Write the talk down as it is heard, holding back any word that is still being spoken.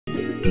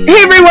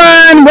Hey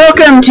everyone,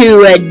 welcome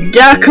to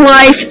Duck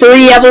Life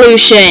 3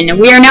 Evolution.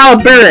 We are now a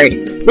bird.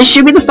 This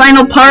should be the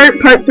final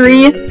part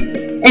 3.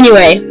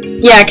 Anyway,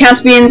 yeah,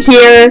 Caspian's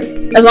here,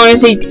 as long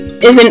as he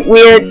isn't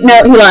weird.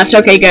 No, he left.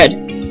 Okay, good.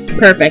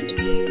 Perfect.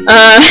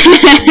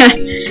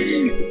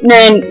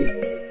 Then,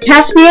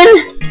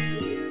 Caspian?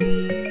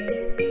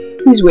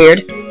 He's weird.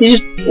 He's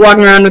just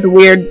walking around with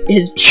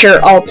his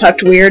shirt all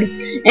tucked weird.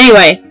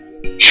 Anyway,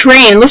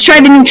 train. Let's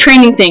try the new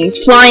training things.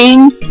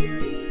 Flying,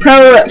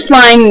 pro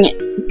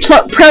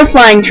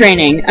flying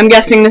training. I'm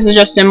guessing this is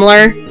just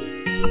similar.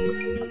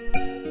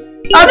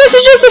 Oh, this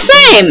is just the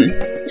same!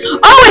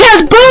 Oh, it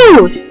has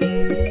both!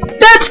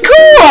 That's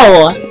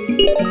cool!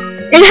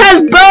 It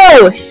has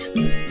both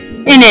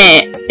in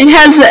it. It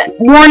has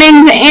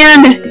warnings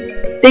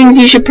and things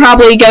you should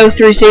probably go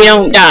through so you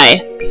don't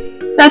die.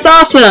 That's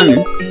awesome!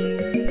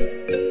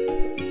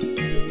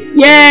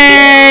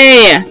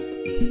 Yay!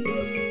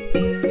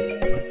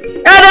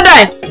 Ah, don't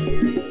die!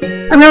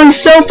 I'm going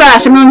so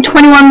fast. I'm going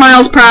 21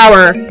 miles per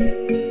hour.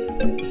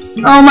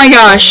 Oh my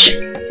gosh.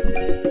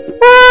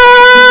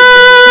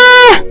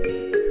 Ah!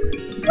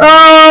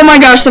 Oh my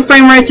gosh, the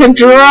frame rates have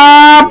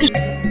dropped.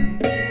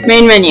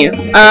 Main menu.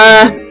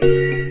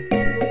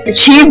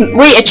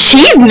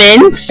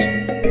 Achievements?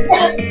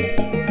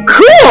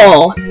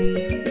 Cool!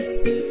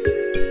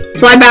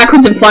 Fly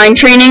backwards and flying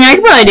training. I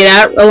could probably do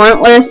that.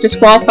 Relentless,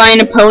 disqualify an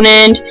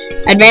opponent.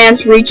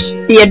 Advanced, reach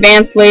the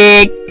advanced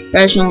league.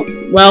 Professional,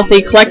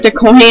 wealthy, collect a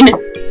coin,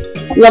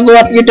 level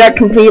up your duck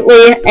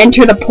completely,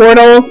 enter the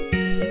portal,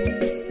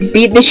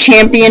 beat the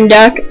champion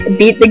duck,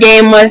 beat the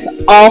game with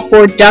all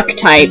 4 duck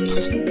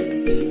types.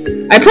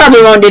 I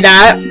probably won't do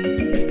that,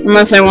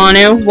 unless I want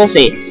to. We'll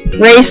see.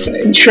 Race,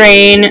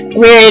 train,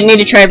 we need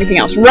to try everything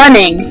else.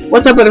 Running!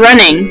 What's up with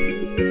running?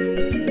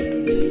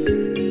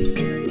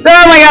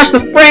 Oh my gosh, the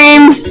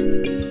frames!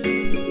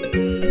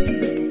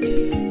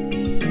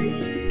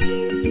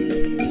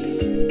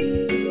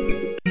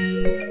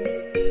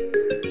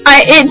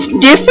 It's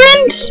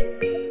different.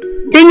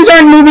 Things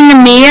aren't moving to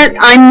me,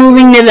 I'm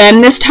moving to them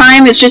this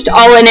time. It's just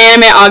all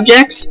inanimate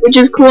objects, which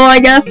is cool, I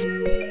guess.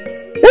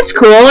 That's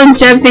cool.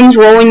 Instead of things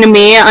rolling to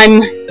me,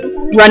 I'm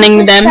running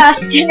to them.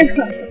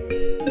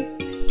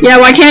 Yeah,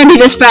 why can't I be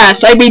this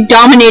fast? I'd be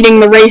dominating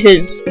the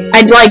races.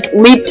 I'd, like,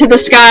 leap to the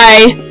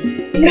sky.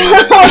 It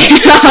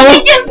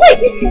just,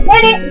 like,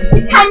 when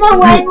it kind of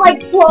went, like,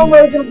 slow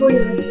motion for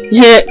you.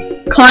 Yeah,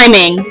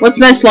 climbing. What's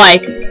this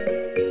like?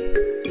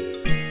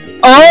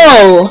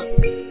 Oh!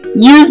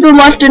 Use the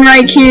left and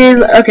right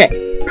keys. Okay.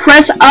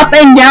 Press up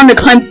and down to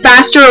climb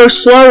faster or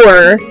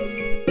slower.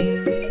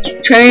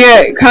 Try to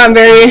get caught in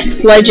various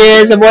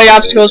sledges. Avoid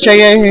obstacles.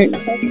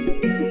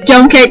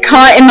 Don't get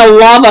caught in the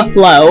lava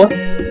flow.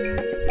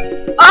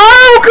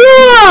 Oh,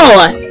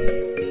 cool!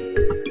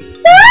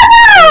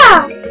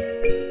 Ah!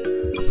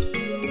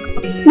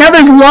 Now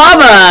there's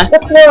lava. The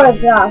floor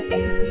is rough.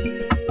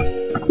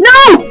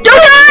 No!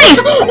 Don't die!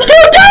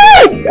 Don't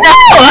die!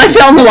 Oh, I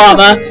fell in the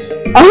lava.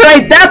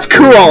 Alright, that's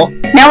cool.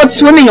 Now what's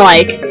swimming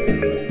like?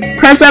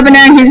 Press up and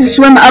down keys to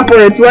swim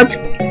upwards. Let's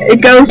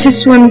go to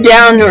swim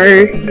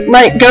downward.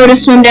 Let go to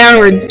swim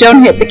downwards.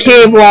 Don't hit the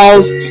cave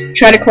walls.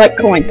 Try to collect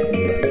coin.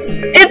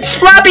 It's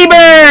Flappy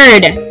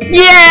Bird!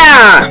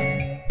 Yeah!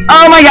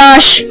 Oh my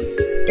gosh!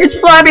 It's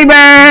Flappy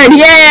Bird!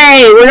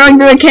 Yay! We're going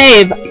to the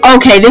cave.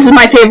 Okay, this is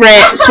my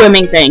favorite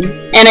swimming thing.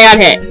 And I got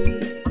hit.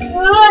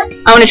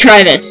 I want to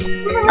try this.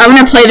 I'm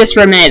gonna play this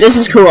for a minute. This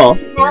is cool.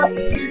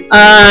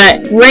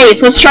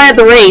 Race. Let's try out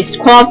the race.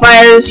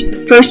 Qualifiers.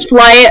 First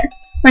flight.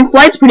 My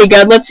flight's pretty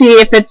good. Let's see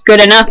if it's good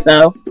enough,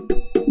 though.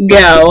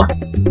 Go.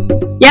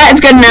 Yeah,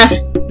 it's good enough.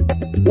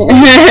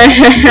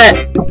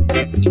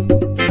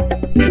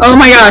 Oh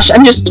my gosh,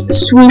 I'm just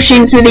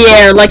swooshing through the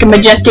air like a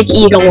majestic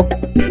eagle.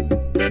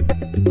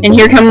 And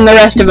here come the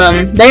rest of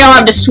them. They all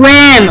have to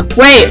swim!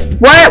 Wait,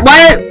 what?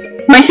 Why?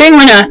 My thing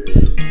went up.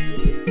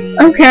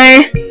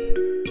 Okay.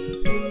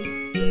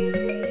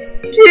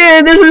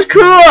 Dude, this is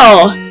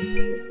cool!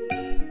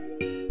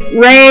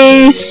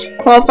 Race,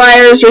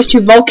 qualifiers, race to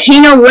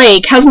Volcano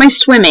Lake. How's my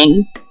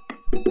swimming?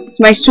 Is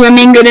my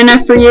swimming good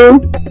enough for you?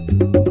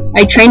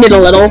 I trained it a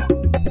little.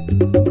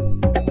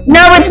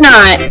 No, it's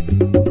not!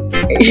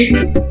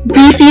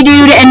 Beefy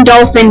Dude and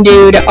Dolphin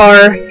Dude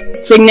are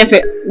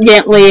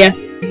significantly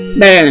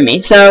better than me.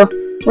 So,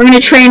 we're gonna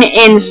train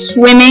in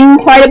swimming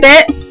quite a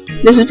bit.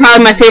 This is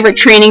probably my favorite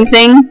training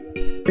thing.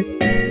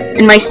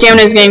 And my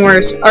stamina is getting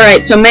worse.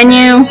 Alright, so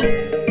menu.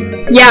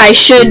 Yeah, I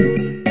should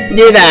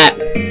do that.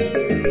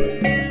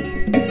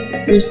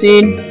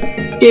 Proceed.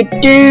 Do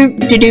do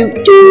do do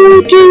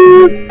do do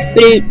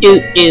do do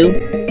do.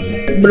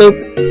 Bloop.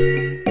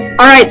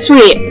 Alright,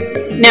 sweet.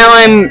 Now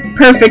I'm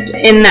perfect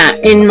in that,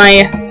 in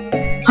my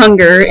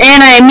hunger.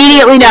 And I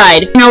immediately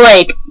died in a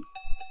lake.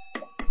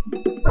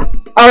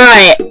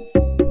 Alright.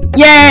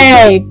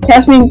 Yay!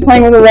 Caspian's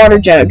playing with a water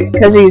jug,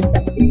 because he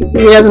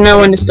doesn't know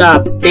when to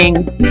stop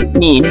being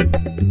mean.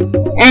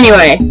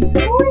 Anyway.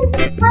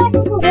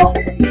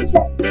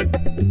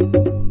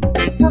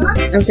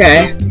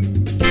 Okay.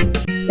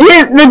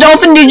 The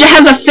dolphin dude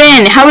has a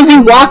fin! How is he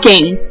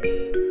walking?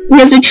 He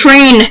has to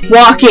train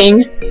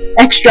walking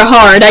extra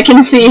hard. I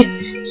can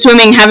see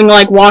swimming having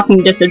like walking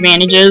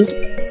disadvantages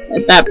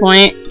at that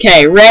point.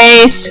 Okay,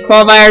 race,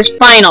 qualifiers,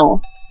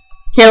 final.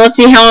 Okay, let's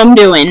see how I'm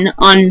doing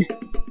on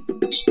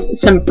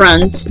some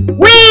fronts.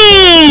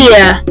 Whee!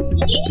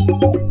 Did you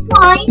use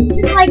flying?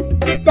 Because like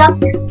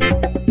ducks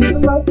are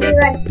mostly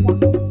like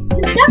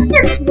the ducks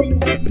are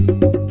swimming.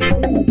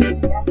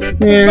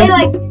 Yeah. They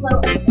like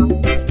float.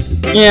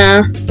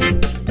 Yeah.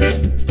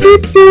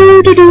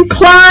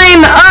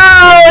 Climb!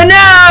 Oh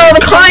no!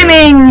 The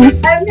climbing!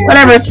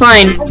 Whatever, it's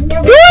fine. I've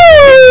never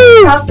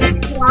Woo!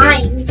 ducks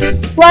flying.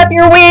 Flap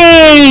your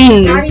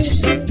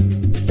wings!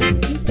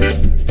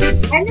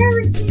 I've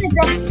never seen a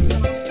duck.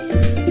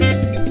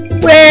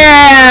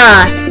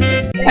 Where?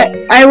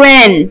 I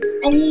win.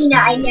 I mean,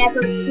 I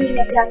never seen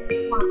a duck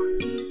fly.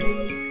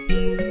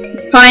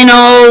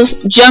 Finals,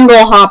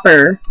 Jungle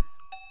Hopper.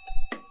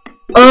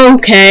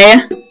 Okay.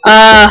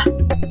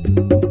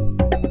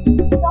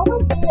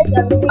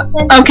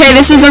 Okay,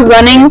 this is a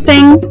running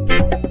thing.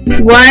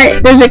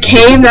 What? There's a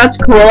cave? That's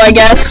cool, I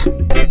guess.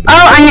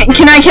 Oh,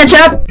 can I catch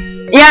up?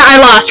 Yeah, I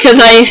lost because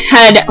I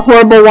had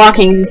horrible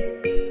walking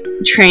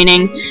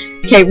training.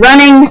 Okay,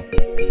 running.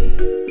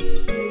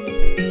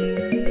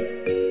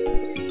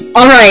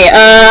 Alright,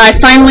 I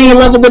finally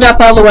leveled it up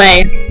all the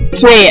way.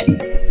 Sweet.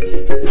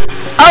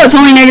 Oh, it's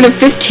only negative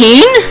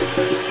 15?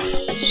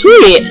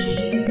 Sweet.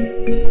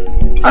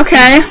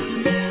 Okay.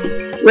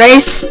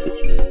 Race.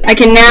 I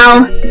can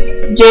now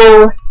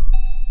do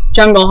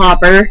Jungle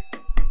Hopper.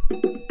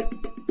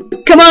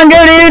 Come on,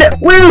 go, dude!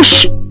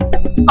 Whoosh!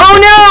 Oh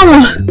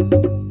no!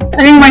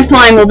 I think my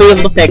flying will be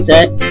able to fix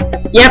it.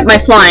 Yep, my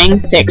flying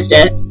fixed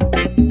it.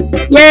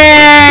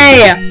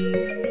 Yay!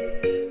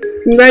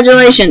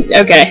 Congratulations.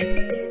 Okay.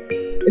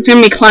 It's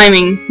gonna be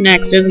climbing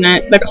next, isn't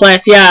it? The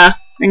cliff, yeah.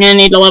 I'm gonna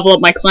need to level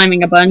up my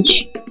climbing a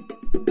bunch.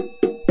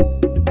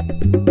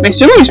 My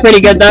swimming's pretty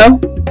good, though.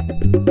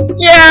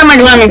 Yeah, my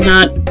climbing's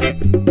not.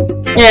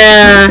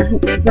 Yeah,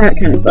 that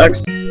kinda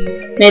sucks.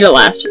 Made it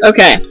last.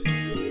 Okay.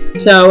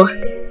 So,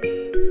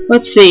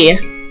 let's see.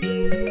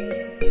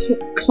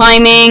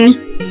 Climbing.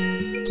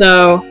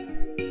 So,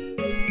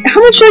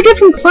 how much do I get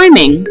from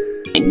climbing?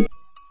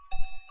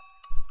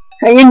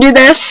 I can do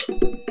this.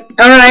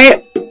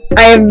 Alright.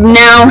 I am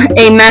now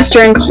a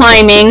master in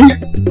climbing.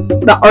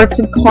 The arts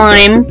of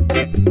climb.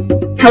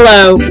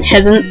 Hello,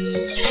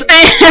 peasants.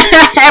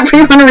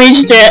 Everyone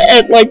reached it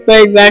at like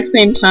the exact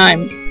same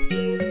time.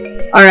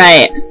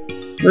 Alright.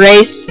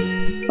 Race.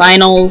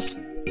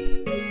 Finals.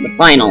 The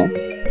final.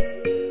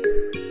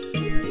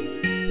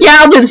 Yeah,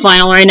 I'll do the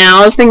final right now.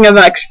 I was thinking of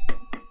like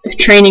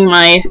training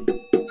my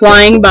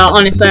flying, but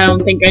honestly I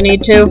don't think I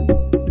need to.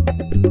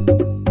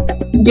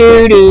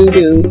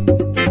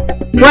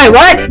 Wait,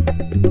 what?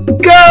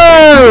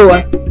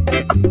 Go!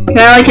 Can I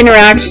like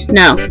interact?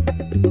 No.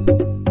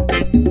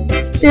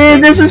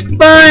 Dude, this is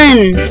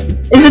fun!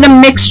 Is it a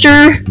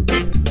mixture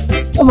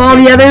of all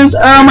the others?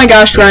 Oh my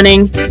gosh,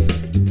 running.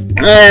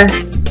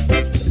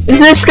 Is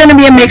this gonna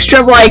be a mixture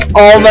of like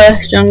all the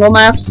jungle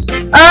maps?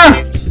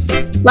 Ah!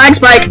 Lag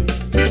spike!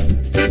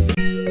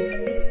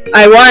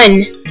 I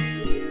won!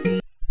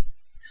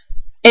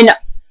 An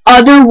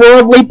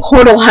otherworldly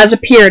portal has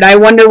appeared. I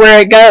wonder where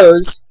it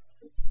goes.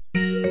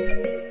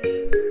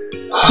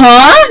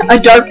 Huh? A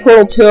dark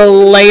portal to a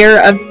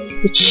lair of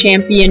the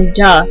champion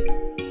duck.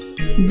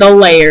 The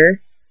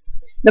lair.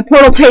 The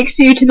portal takes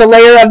you to the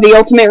lair of the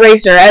ultimate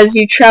racer. As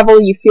you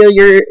travel, you feel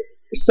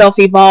yourself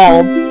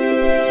evolve.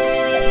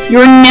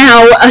 You're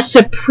now a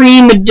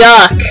supreme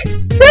duck.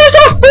 There's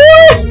a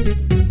fourth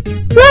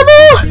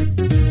level!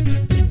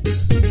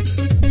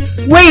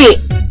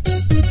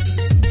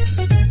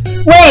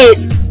 Wait,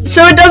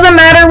 so it doesn't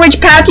matter which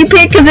path you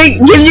pick because it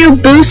gives you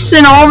boosts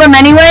in all of them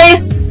anyway?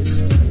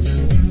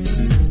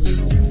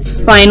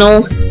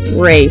 Final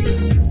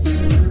race.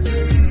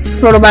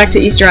 Portal back to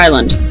Easter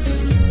Island.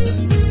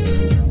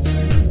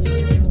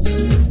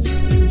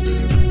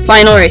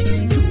 Final race.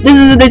 This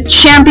is the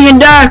champion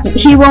duck.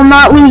 He will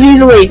not lose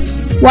easily.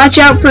 Watch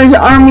out for his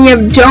army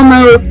of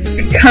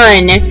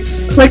Domo-kun.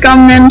 Click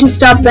on them to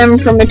stop them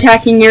from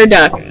attacking your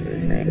duck.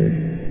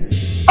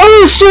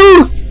 Oh,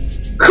 so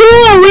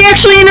cool! We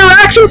actually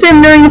interact with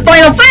him during the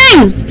final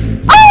thing!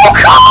 Oh,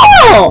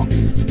 cool!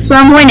 So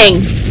I'm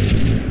winning.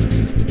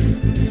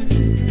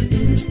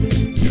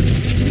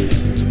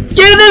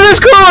 Dude, this is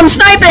cool! I'm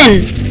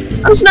sniping!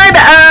 I'm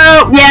sniping!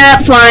 Oh, yeah,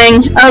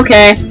 flying.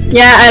 Okay.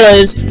 Yeah, I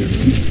lose.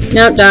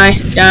 Nope, die.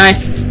 Die.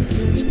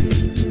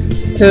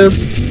 Poof.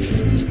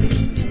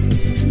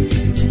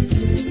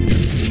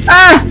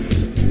 Ah!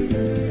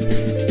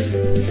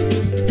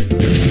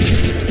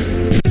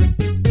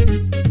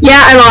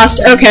 Yeah, I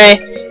lost. Okay.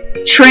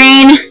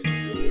 Train.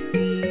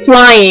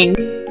 Flying.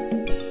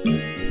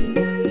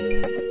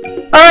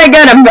 Alright,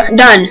 good. I'm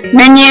done.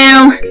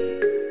 Menu.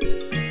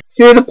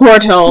 Through the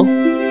portal.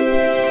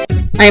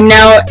 I am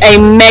now a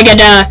mega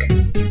duck.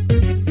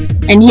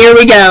 And here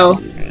we go.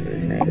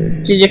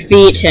 To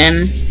defeat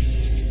him.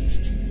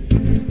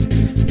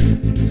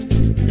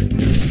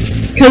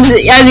 Because,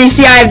 as you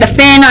see, I have the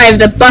fin, I have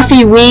the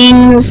buffy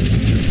wings,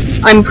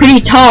 I'm pretty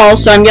tall,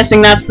 so I'm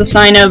guessing that's the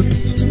sign of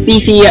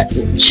beefy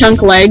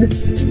chunk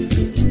legs.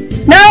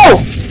 No!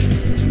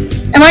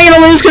 Am I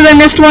gonna lose because I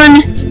missed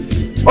one?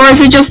 Or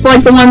is it just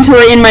like the ones who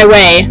are in my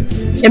way?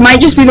 It might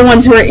just be the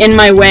ones who are in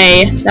my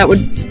way. That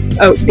would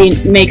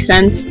make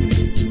sense.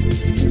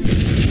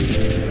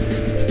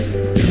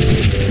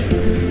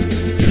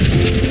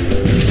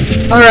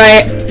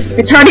 Alright.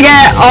 It's hard to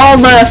get all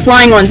the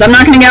flying ones. I'm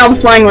not gonna get all the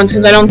flying ones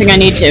because I don't think I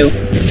need to.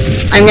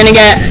 I'm gonna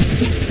get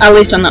at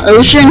least on the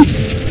ocean.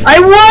 I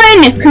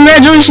won!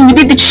 Congratulations, you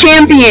beat the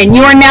champion!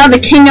 You are now the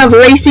king of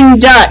racing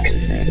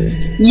ducks.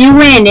 You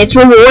win. It's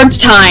rewards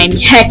time.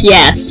 Heck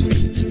yes.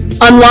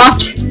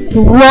 Unlocked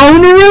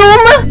throne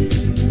room?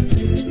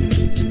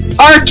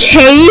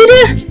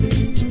 Arcade?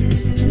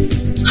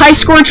 High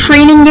score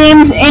training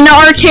games in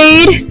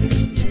arcade?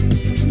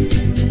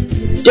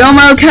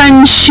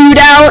 Domokun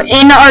shootout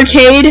in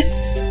arcade?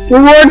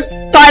 Reward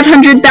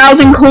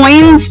 500,000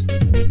 coins?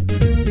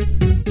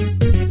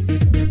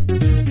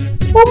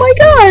 Oh my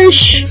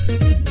gosh!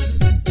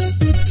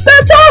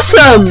 That's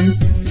awesome!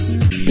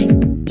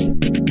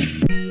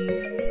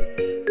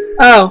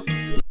 Oh.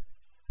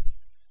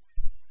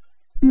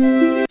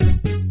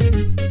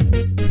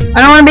 I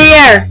don't want to be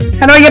here!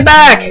 How do I get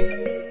back?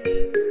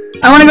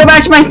 I want to go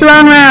back to my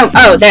throne room!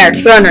 Oh, there,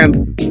 throne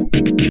room.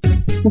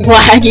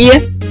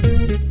 Laggy.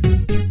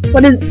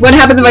 What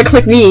happens if I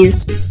click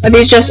these? Are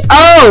these just—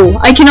 oh!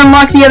 I can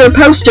unlock the other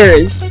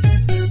posters!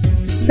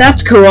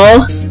 That's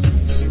cool.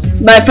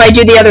 But if I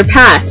do the other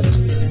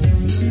paths?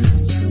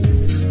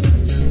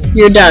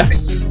 Your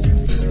ducks.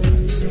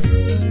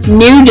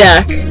 New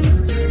duck.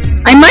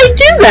 I might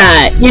do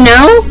that, you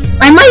know?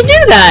 I might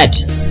do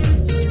that.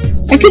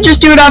 I could just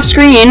do it off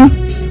screen.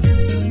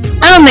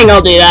 I don't think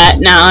I'll do that.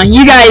 No,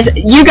 you guys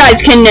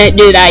can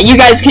do that. You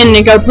guys can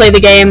go play the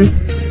game.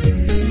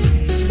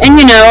 And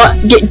you know,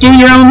 do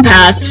your own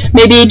paths.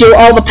 Maybe do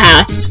all the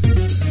paths.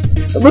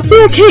 What's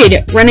the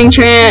arcade? Running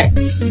track.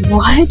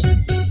 What?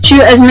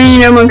 Shoot as many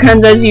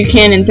Nomokuns as you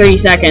can in 30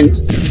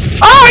 seconds.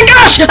 Oh my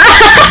gosh!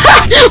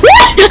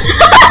 What?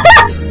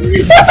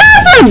 That's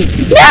awesome!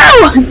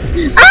 No!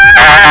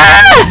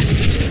 Ah!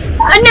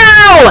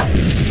 No!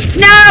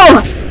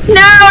 No!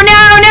 No! No!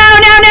 No!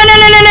 No! No! No!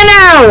 No! No! No!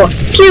 No!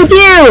 Pew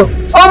pew!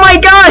 Oh my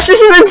gosh! This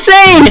is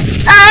insane!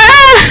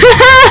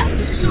 Ah!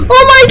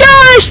 Oh my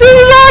gosh! This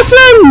is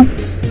awesome!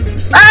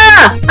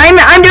 Ah!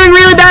 I'm doing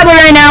really badly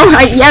right now.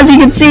 As you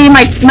can see,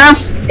 my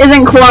mouse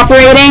isn't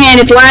cooperating and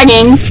it's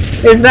lagging.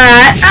 There's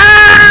that.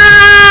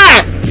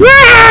 Ah!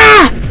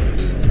 Ah!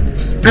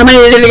 How many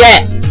did it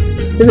get?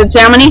 Does it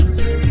say how many?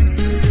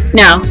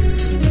 No.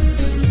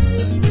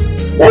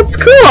 That's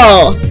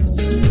cool.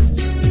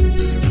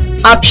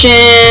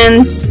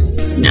 Options.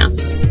 No.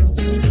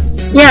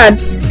 Yeah.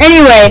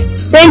 Anyway,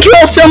 thank you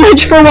all so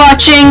much for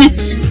watching.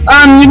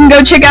 You can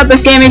go check out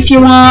this game if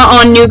you want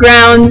on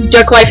Newgrounds,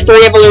 Duck Life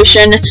 3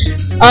 Evolution.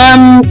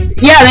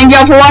 Yeah, thank you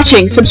all for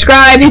watching.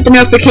 Subscribe, hit the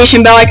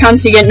notification bell icon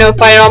so you get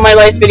notified on all my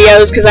latest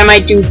videos, because I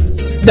might do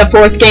the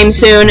 4th game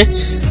soon.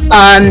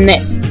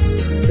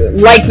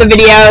 Like the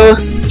video,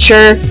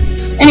 sure.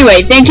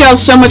 Anyway, thank you all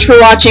so much for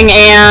watching,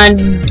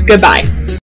 and goodbye.